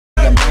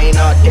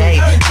all day.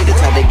 She the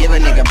type to give a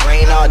nigga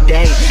brain all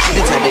day. She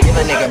the type to give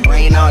a nigga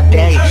brain all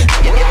day.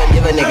 Give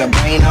a nigga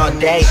brain all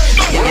day.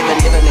 Give a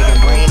nigga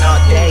brain all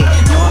day.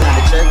 No, I'm not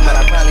a jerk, but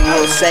I probably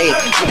will say it.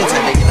 She the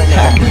type to give a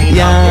nigga brain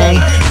all day.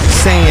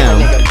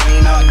 Sam.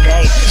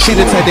 She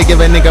the type to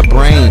give a nigga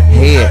brain,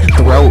 head,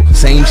 throat,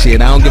 same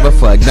shit, I don't give a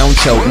fuck, don't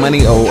choke.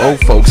 Money old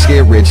folks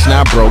get rich,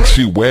 not broke.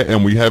 She wet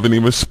and we haven't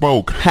even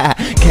spoke. Ha,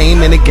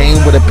 came in the game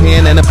with a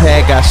pen and a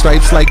pad, got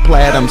stripes like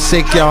plaid, I'm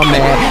sick, y'all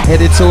mad.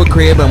 Headed to a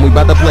crib and we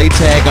bout to play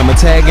tag. I'ma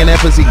tag in that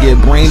pussy, get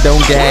brain,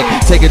 don't gag.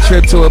 Take a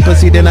trip to a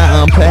pussy, then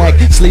I unpack.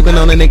 Sleeping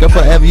on a nigga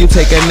forever, you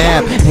take a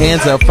nap.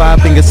 Hands up,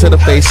 5 fingers to the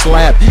face,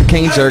 slap.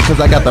 Can't jerk cause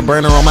I got the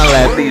burner on my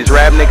lap. These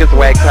rap niggas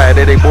whack tired,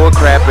 they bull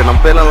crap. And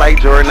I'm feeling like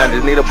Jordan, I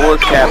just need a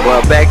bull's cap.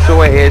 But back to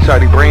her head,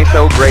 shawty brain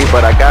so great,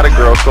 but I got a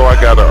girl, so I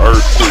got an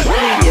earthquake.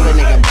 Give a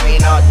nigga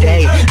brain all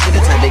day. She the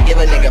type to give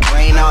a nigga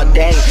brain all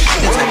day. She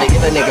the type to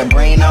give a nigga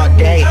brain all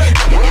day.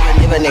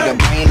 Give a nigga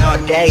brain all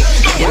day.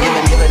 Give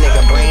a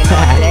nigga brain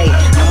all day.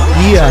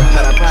 Yeah,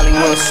 but I probably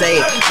will say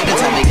it. She the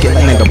type to give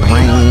a nigga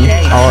brain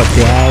all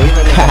day.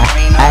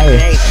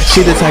 Ay,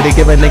 she the type to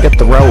give a nigga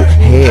throat,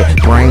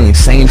 head, brain,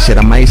 same shit.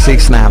 I might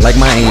 6'9", like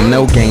my aim,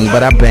 no game,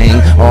 but I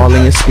bang all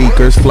in your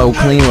speakers, flow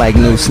clean like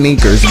new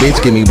sneakers.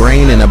 Bitch, give me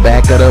brain in the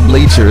back of the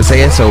bleachers.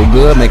 Say it so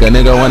good, make a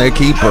nigga wanna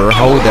keep her.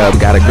 Hold up,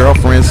 got a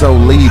girlfriend, so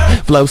leave.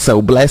 Flow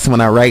so blessed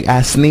when I write,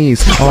 I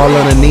sneeze. All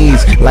on her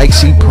knees, like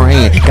she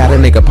praying. Got a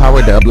nigga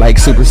powered up like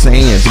Super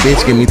Saiyans.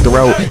 Bitch, give me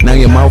throat, now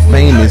your mouth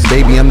famous.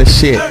 Baby, I'm the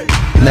shit.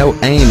 No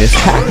anus.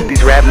 Ha.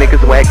 These rap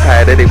niggas whack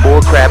tired of they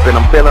bull crap, and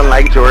I'm feeling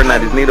like Jordan,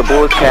 I just need a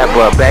bull's cap.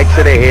 But back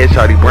to the head,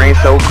 shawty brain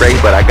so great,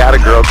 but I got a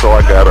girl, so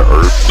I got an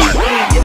earthquake.